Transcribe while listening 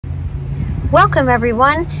Welcome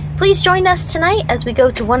everyone! Please join us tonight as we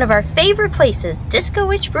go to one of our favorite places,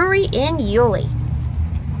 Bisquick Brewery in Yulee.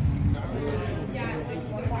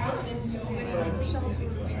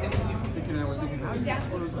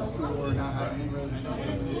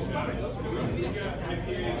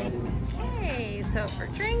 Okay, so for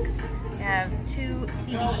drinks, we have 2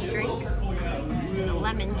 CBD drinks, the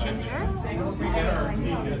lemon ginger.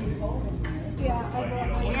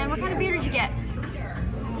 And what kind of beer did you get?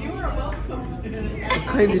 What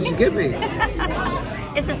kind did you get me?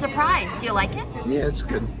 It's a surprise. Do you like it? Yeah, it's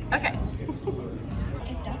good. Okay.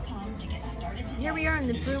 Here we are in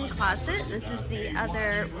the broom closet. This is the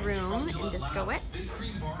other room in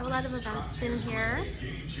Bisquick. Have a lot of events in here. It's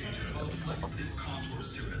really cool.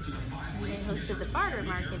 And they hosted the barter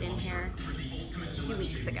market in here 2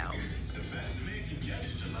 weeks ago.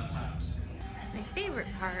 My favorite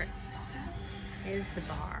part is the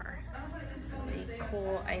bar. Really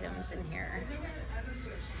cool items in here.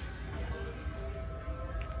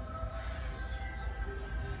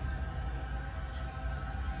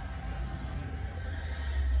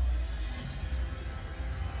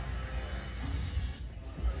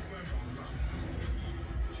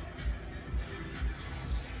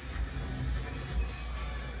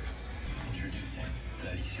 Introducing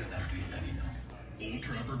tradicional cristalino. Old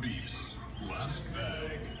Trapper Beefs. Last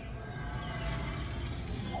bag.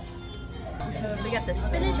 So we got the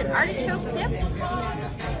spinach and artichoke dip.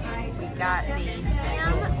 We got the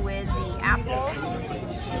ham with the apple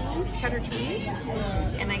cheese, cheddar cheese.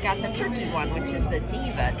 And I got the turkey one, which is the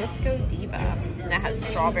Diva, Disco Diva. That has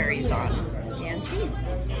strawberries on and cheese.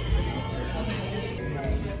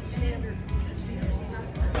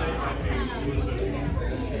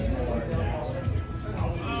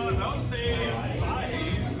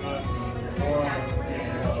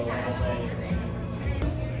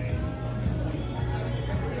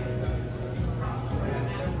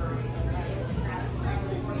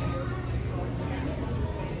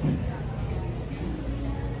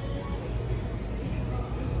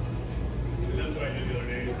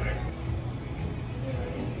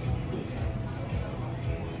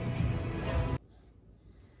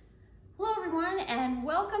 And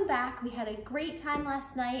welcome back. We had a great time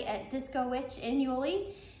last night at Bisquick in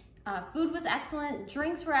Yulee. Food was excellent,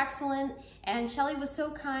 drinks were excellent, and Shelly was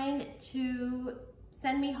so kind to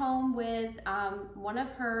send me home with one of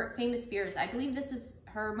her famous beers. I believe this is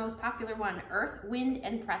her most popular one, Earth, Wind,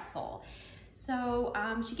 and Pretzel. So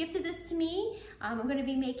she gifted this to me. I'm going to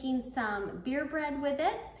be making some beer bread with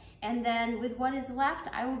it, and then with what is left,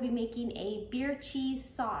 I will be making a beer cheese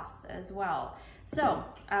sauce as well. So,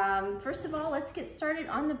 first of all, let's get started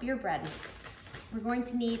on the beer bread. We're going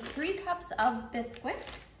to need 3 cups of Bisquick.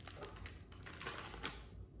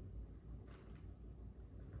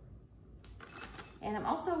 And I'm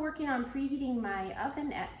also working on preheating my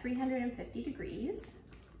oven at 350 degrees.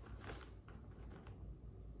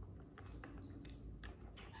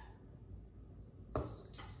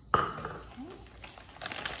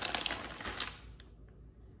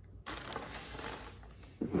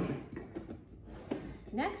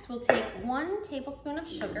 Next, we'll take 1 tablespoon of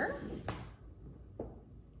sugar.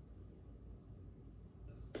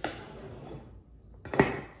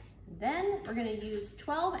 Then we're going to use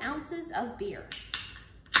 12 ounces of beer.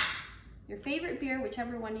 Your favorite beer,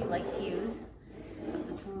 whichever one you like to use. So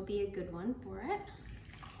this one will be a good one for it.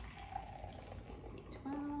 Let's see,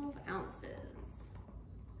 12 ounces.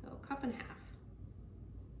 So a cup and a half.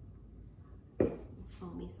 It's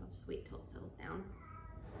foamy, so I'll just wait till it settles down.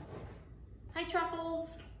 Hi,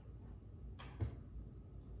 Truffles.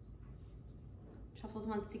 Truffles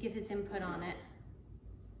wants to give his input on it.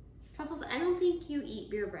 Truffles, I don't think you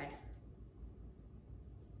eat beer bread.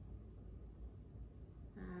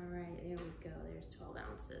 All right, there we go. There's 12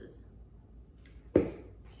 ounces.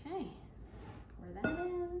 Okay, pour that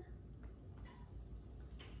in.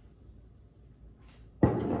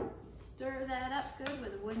 Stir that up good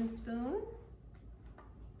with a wooden spoon.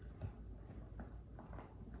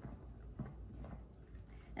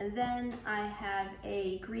 And then I have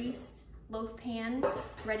a greased loaf pan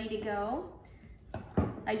ready to go.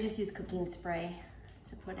 I just use cooking spray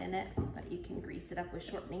to put in it, but you can grease it up with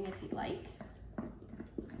shortening if you'd like.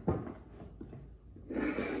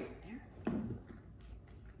 There.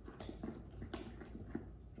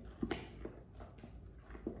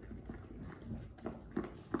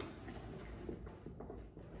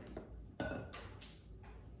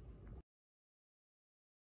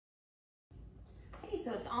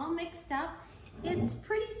 So it's all mixed up. It's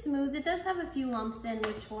pretty smooth. It does have a few lumps in,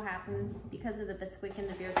 which will happen because of the Bisquick and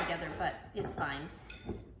the beer together, but it's fine.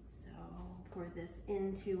 So pour this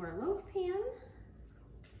into our loaf pan.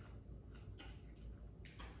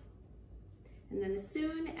 And then as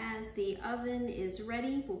soon as the oven is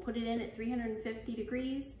ready, we'll put it in at 350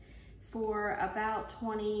 degrees for about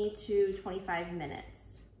 20 to 25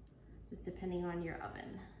 minutes, just depending on your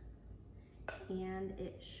oven. And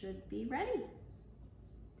it should be ready.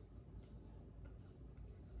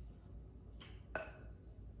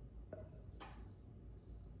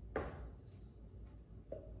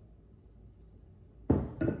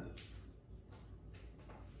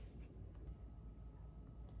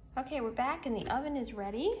 Okay, we're back and the oven is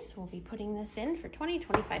ready, so we'll be putting this in for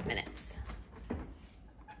 20-25 minutes.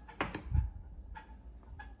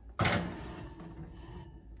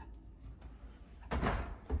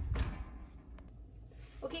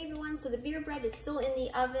 Okay everyone, so the beer bread is still in the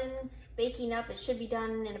oven, baking up. It should be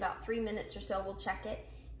done in about 3 minutes or so. We'll check it.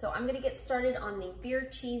 So I'm gonna get started on the beer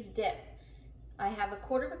cheese dip. I have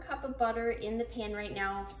 1/4 cup of butter in the pan right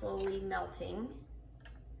now, slowly melting.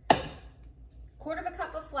 1/4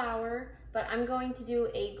 cup of flour, but I'm going to do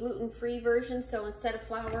a gluten-free version, so instead of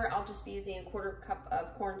flour, I'll just be using 1/4 cup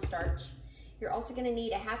of cornstarch. You're also gonna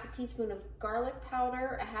need 1/2 teaspoon of garlic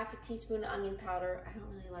powder, 1/2 teaspoon of onion powder. I don't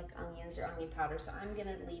really like onions or onion powder, so I'm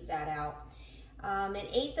gonna leave that out.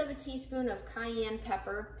 1/8 teaspoon of cayenne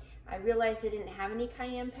pepper. I realized I didn't have any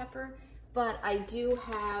cayenne pepper, but I do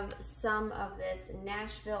have some of this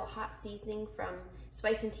Nashville hot seasoning from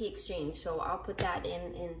Spice and Tea Exchange, so I'll put that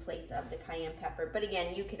in place of the cayenne pepper. But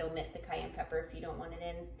again, you can omit the cayenne pepper if you don't want it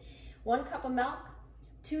in. 1 cup of milk,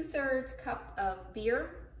 2/3 cup of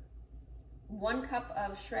beer, 1 cup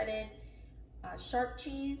of shredded sharp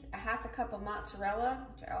cheese, 1/2 cup of mozzarella,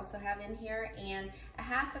 which I also have in here, and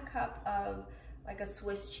 1/2 cup of like a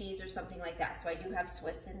Swiss cheese or something like that. So I do have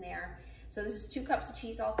Swiss in there. So this is 2 cups of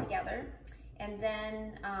cheese altogether. And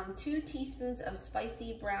then 2 teaspoons of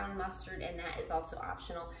spicy brown mustard, and that is also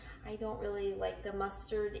optional. I don't really like the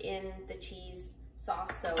mustard in the cheese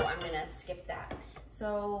sauce, so I'm gonna skip that.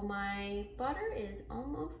 So my butter is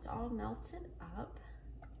almost all melted up.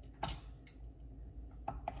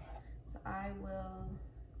 So I will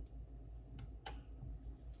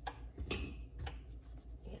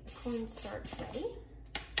get the cornstarch ready.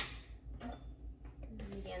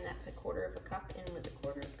 And again, that's 1/4 cup in with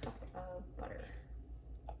 1/4 cup of butter.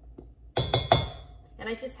 And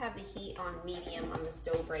I just have the heat on medium on the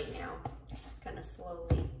stove right now. Just kind of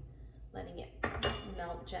slowly letting it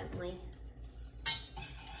melt gently.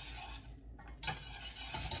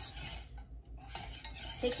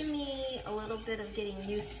 Taken me a little bit of getting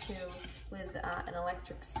used to with an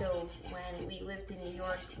electric stove. When we lived in New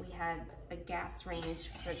York, we had a gas range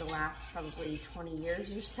for the last probably 20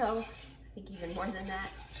 years or so. I think even more than that.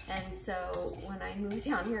 And so when I moved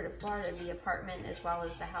down here to Florida, the apartment as well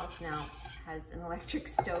as the house now has an electric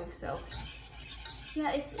stove. So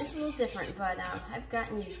yeah, it's a little different, but I've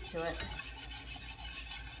gotten used to it.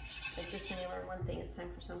 Like just when you learn one thing, it's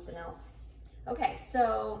time for something else. Okay,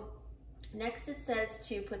 so next it says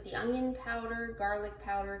to put the onion powder, garlic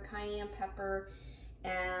powder, cayenne pepper,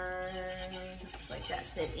 and like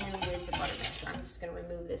that's it, in with the butter mixture. I'm just gonna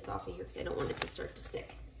remove this off of here because I don't want it to start to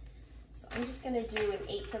stick. So I'm just gonna do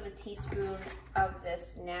 1/8 teaspoon of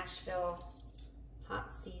this Nashville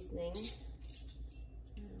hot seasoning.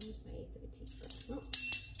 Where's my 1/8 teaspoon? Oh.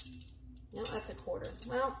 No, that's 1/4.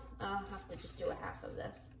 Well, I'll have to just do 1/2 of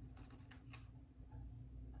this.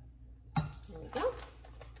 There we go.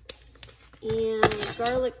 And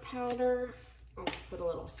garlic powder, I'll just put a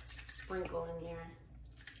little sprinkle in there.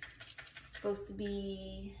 It's supposed to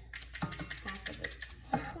be 1/2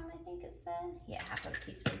 teaspoon, I think it said. Yeah, 1/2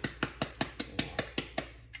 teaspoon.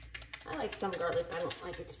 I like some garlic, I don't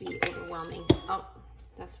like it to be overwhelming. Oh,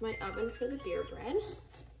 that's my oven for the beer bread.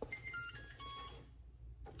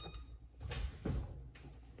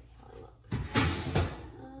 How it looks.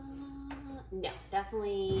 No,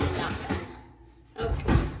 definitely not done. Okay,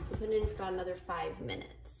 so put it in for about another 5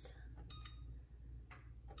 minutes.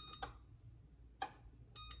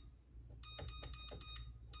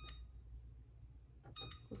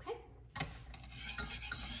 Okay.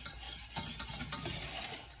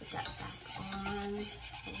 That back on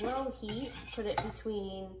low heat. Put it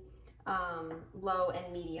between low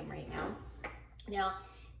and medium right now. Now,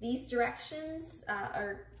 these directions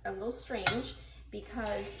are a little strange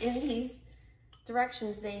because in these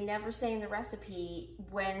directions, they never say in the recipe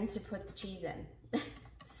when to put the cheese in.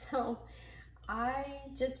 So I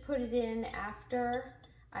just put it in after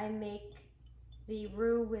I make the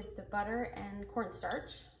roux with the butter and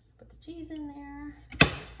cornstarch. Put the cheese in there.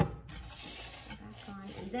 Back on.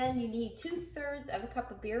 And then you need 2/3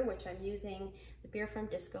 cup of beer, which I'm using the beer from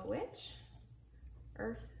Disco Witch,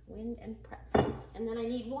 Earth, Wind, and Pretzels. And then I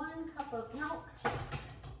need 1 cup of milk.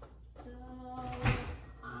 So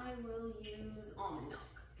I will use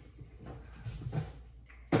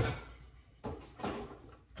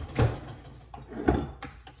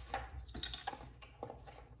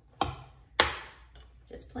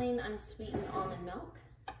unsweetened almond milk.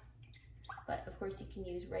 But of course you can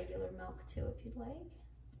use regular milk too if you'd like.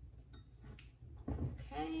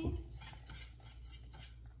 Okay.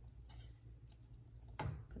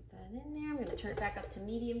 Put that in there. I'm going to turn it back up to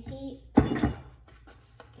medium heat and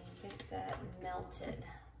get that melted.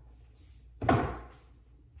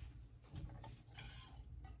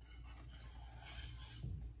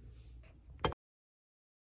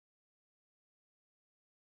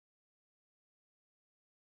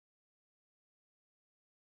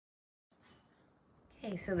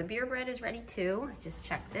 Okay, so the beer bread is ready too. I just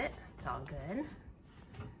checked it. It's all good.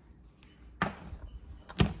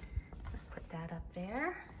 Put that up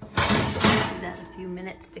there. Give that a few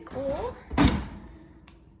minutes to cool.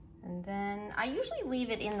 And then I usually leave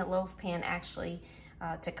it in the loaf pan actually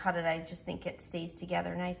to cut it. I just think it stays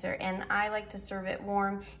together nicer. And I like to serve it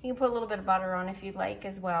warm. You can put a little bit of butter on if you'd like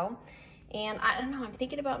as well. And I don't know, I'm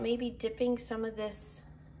thinking about maybe dipping some of this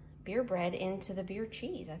beer bread into the beer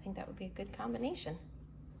cheese. I think that would be a good combination.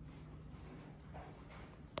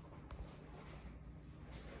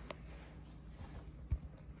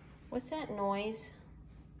 What's that noise?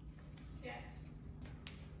 Yes.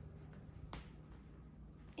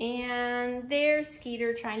 And there's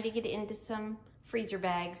Skeeter trying to get into some freezer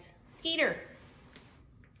bags. Skeeter.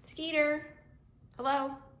 Skeeter.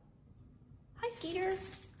 Hello. Hi, Skeeter.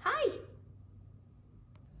 Hi.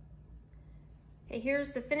 Okay,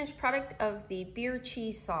 here's the finished product of the beer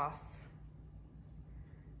cheese sauce.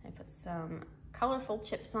 I put some colorful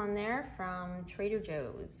chips on there from Trader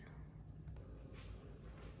Joe's.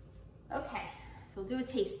 Okay, so we'll do a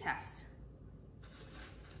taste test.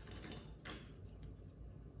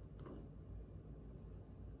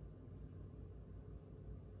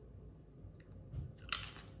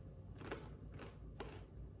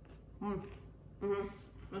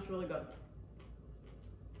 That's really good.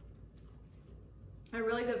 A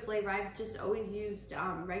really good flavor. I've just always used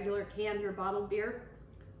regular canned or bottled beer,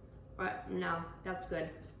 but no, that's good.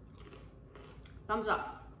 Thumbs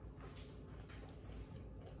up.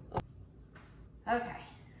 Okay.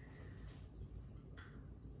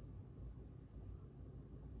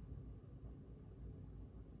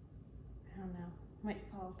 I don't know. Might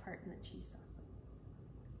fall apart in the cheese sauce.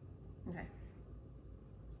 Okay.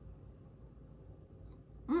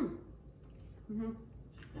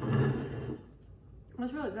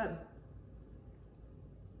 That's really good.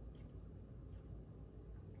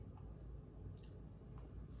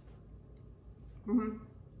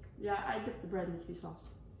 Yeah, I dip the bread in the cheese sauce.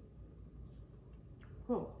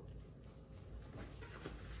 Cool.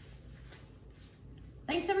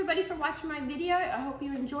 Thanks everybody for watching my video. I hope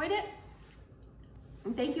you enjoyed it.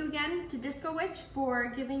 And thank you again to Disco Witch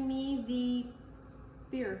for giving me the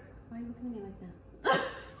beer. Why are you looking at me like that?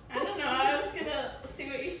 I don't know, I was gonna see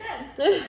what you said.